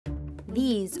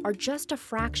These are just a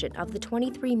fraction of the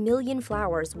 23 million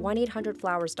flowers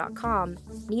 1-800-Flowers.com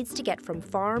needs to get from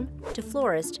farm to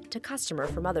florist to customer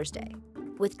for Mother's Day.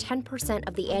 With 10%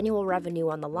 of the annual revenue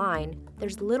on the line,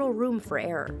 there's little room for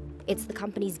error. It's the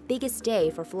company's biggest day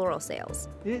for floral sales.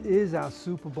 It is our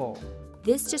Super Bowl.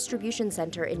 This distribution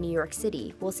center in New York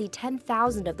City will see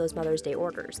 10,000 of those Mother's Day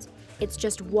orders. It's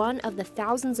just one of the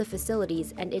thousands of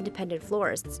facilities and independent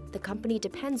florists the company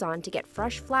depends on to get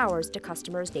fresh flowers to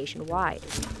customers nationwide.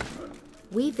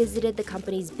 We visited the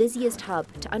company's busiest hub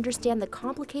to understand the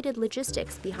complicated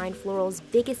logistics behind floral's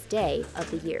biggest day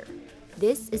of the year.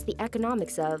 This is the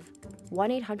economics of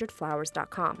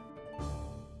 1-800-Flowers.com.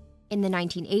 In the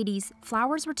 1980s,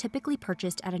 flowers were typically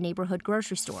purchased at a neighborhood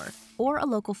grocery store or a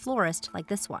local florist like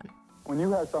this one. When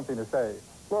you have something to say,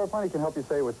 Flora Plenty can help you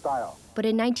say it with style. But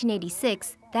in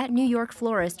 1986, that New York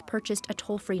florist purchased a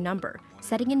toll-free number,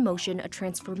 setting in motion a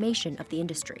transformation of the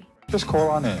industry. Just call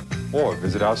on in or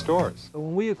visit our stores.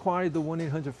 When we acquired the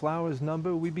 1-800-Flowers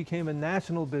number, we became a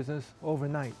national business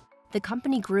overnight. The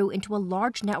company grew into a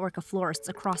large network of florists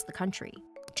across the country.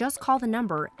 Just call the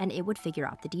number and it would figure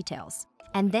out the details.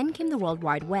 And then came the World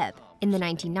Wide Web. In the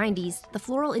 1990s, the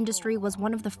floral industry was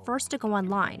one of the first to go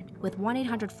online, with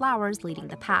 1-800-Flowers leading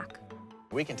the pack.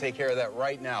 We can take care of that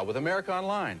right now with America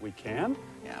Online. We can?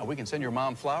 Yeah, we can send your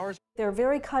mom flowers. They're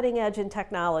very cutting edge in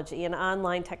technology and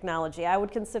online technology. I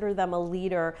would consider them a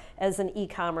leader as an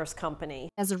e-commerce company.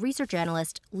 As a research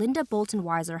analyst, Linda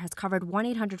Bolton-Weiser has covered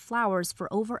 1-800-Flowers for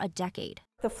over a decade.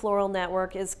 The floral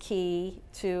network is key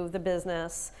to the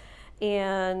business,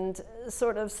 and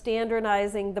sort of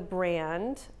standardizing the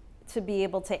brand to be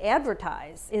able to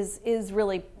advertise is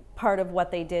really part of what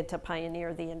they did to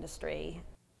pioneer the industry.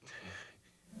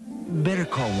 Better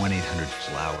call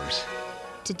 1-800-Flowers.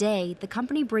 Today, the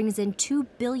company brings in $2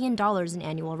 billion in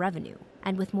annual revenue.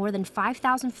 And with more than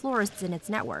 5,000 florists in its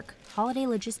network, holiday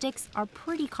logistics are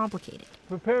pretty complicated.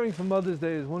 Preparing for Mother's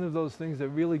Day is one of those things that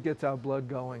really gets our blood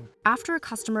going. After a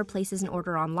customer places an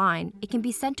order online, it can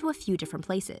be sent to a few different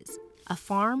places: a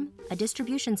farm, a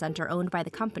distribution center owned by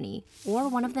the company, or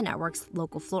one of the network's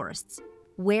local florists.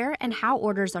 Where and how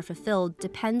orders are fulfilled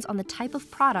depends on the type of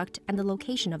product and the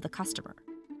location of the customer.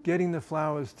 Getting the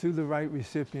flowers to the right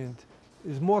recipient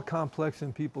is more complex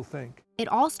than people think. It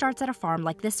all starts at a farm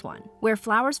like this one, where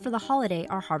flowers for the holiday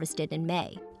are harvested in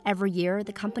May. Every year,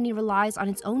 the company relies on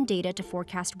its own data to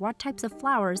forecast what types of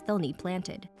flowers they'll need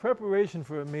planted. Preparation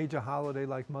for a major holiday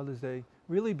like Mother's Day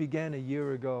really began a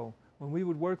year ago, when we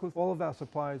would work with all of our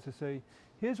suppliers to say,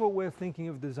 here's what we're thinking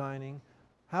of designing.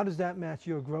 How does that match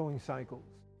your growing cycles?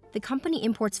 The company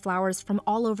imports flowers from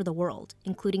all over the world,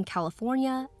 including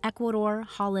California, Ecuador,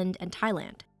 Holland, and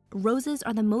Thailand. Roses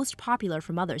are the most popular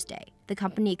for Mother's Day. The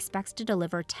company expects to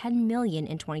deliver 10 million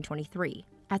in 2023.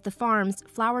 At the farms,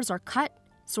 flowers are cut,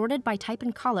 sorted by type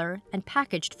and color, and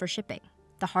packaged for shipping.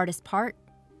 The hardest part?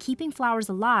 Keeping flowers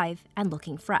alive and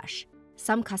looking fresh.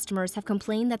 Some customers have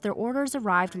complained that their orders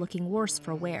arrived looking worse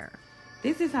for wear.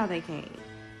 This is how they came.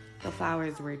 The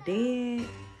flowers were dead.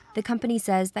 The company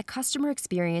says that customer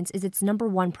experience is its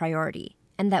 #1 priority,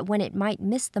 and that when it might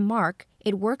miss the mark,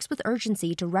 it works with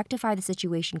urgency to rectify the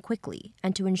situation quickly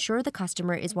and to ensure the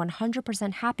customer is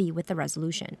 100% happy with the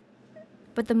resolution.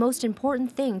 But the most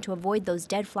important thing to avoid those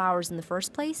dead flowers in the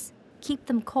first place? Keep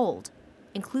them cold,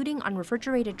 including on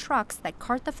refrigerated trucks that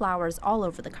cart the flowers all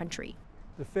over the country.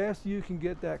 The faster you can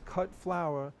get that cut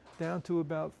flower down to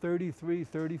about 33,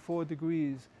 34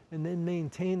 degrees and then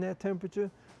maintain that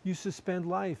temperature, you suspend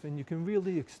life and you can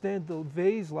really extend the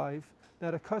vase life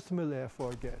that a customer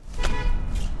therefore gets.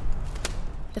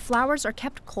 The flowers are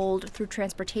kept cold through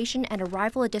transportation and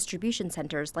arrival at distribution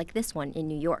centers like this one in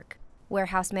New York.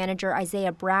 Warehouse manager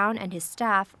Isaiah Brown and his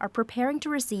staff are preparing to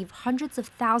receive hundreds of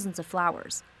thousands of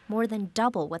flowers, more than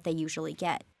double what they usually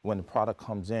get. When the product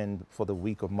comes in for the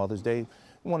week of Mother's Day,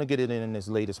 we want to get it in as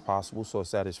late as possible so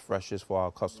it's at its freshest for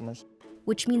our customers.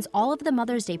 Which means all of the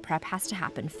Mother's Day prep has to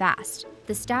happen fast.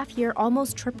 The staff here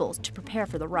almost triples to prepare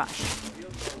for the rush.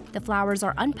 The flowers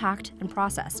are unpacked and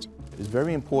processed. It's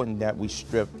very important that we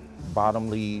strip bottom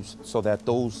leaves so that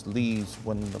those leaves,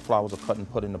 when the flowers are cut and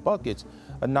put in the buckets,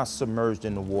 are not submerged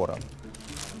in the water.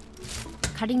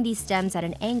 Cutting these stems at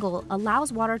an angle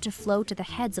allows water to flow to the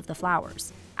heads of the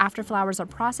flowers. After flowers are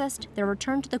processed, they're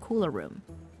returned to the cooler room.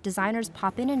 Designers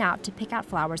pop in and out to pick out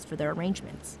flowers for their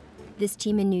arrangements. This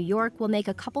team in New York will make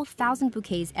a couple thousand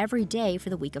bouquets every day for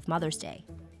the week of Mother's Day.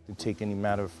 It can take any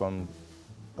matter from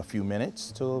a few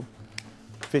minutes to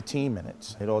 15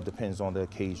 minutes. It all depends on the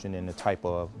occasion and the type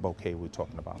of bouquet we're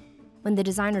talking about. When the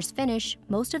designers finish,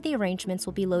 most of the arrangements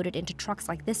will be loaded into trucks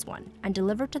like this one and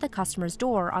delivered to the customer's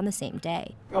door on the same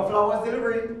day. Your flowers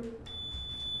delivery.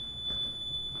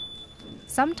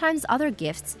 Sometimes other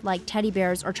gifts, like teddy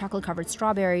bears or chocolate-covered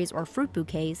strawberries or fruit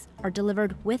bouquets, are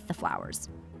delivered with the flowers.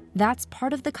 That's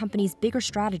part of the company's bigger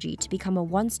strategy to become a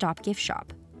one-stop gift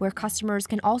shop, where customers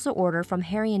can also order from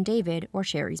Harry & David or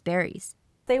Sherry's Berries.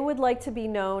 They would like to be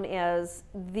known as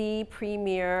the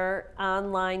premier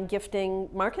online gifting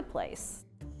marketplace.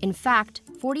 In fact,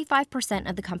 45%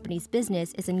 of the company's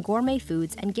business is in gourmet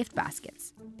foods and gift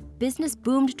baskets. Business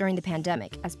boomed during the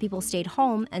pandemic as people stayed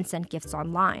home and sent gifts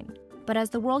online. But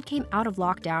as the world came out of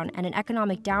lockdown and an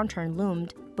economic downturn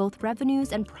loomed, both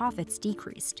revenues and profits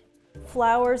decreased.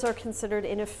 Flowers are considered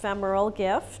an ephemeral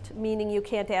gift, meaning you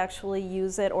can't actually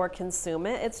use it or consume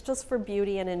it. It's just for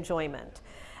beauty and enjoyment.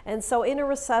 And so in a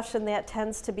recession, that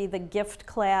tends to be the gift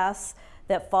class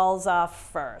that falls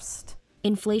off first.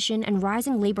 Inflation and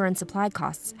rising labor and supply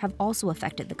costs have also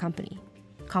affected the company.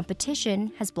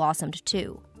 Competition has blossomed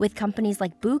too, with companies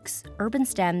like Bouquets, Urban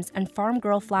Stems, and Farm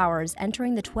Girl Flowers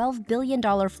entering the $12 billion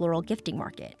floral gifting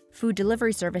market. Food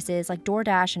delivery services like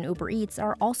DoorDash and Uber Eats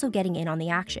are also getting in on the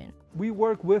action. We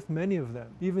work with many of them,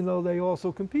 even though they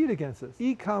also compete against us.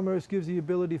 E-commerce gives the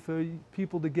ability for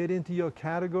people to get into your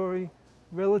category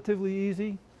relatively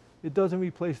easy. It doesn't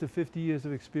replace the 50 years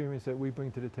of experience that we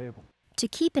bring to the table. To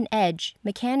keep an edge,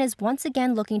 McCann is once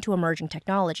again looking to emerging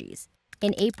technologies.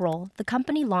 In April, the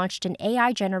company launched an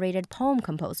AI-generated poem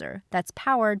composer that's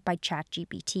powered by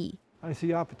ChatGPT. I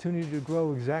see opportunity to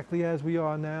grow exactly as we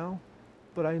are now,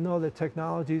 but I know that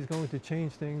technology is going to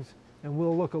change things and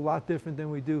we'll look a lot different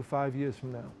than we do 5 years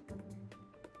from now.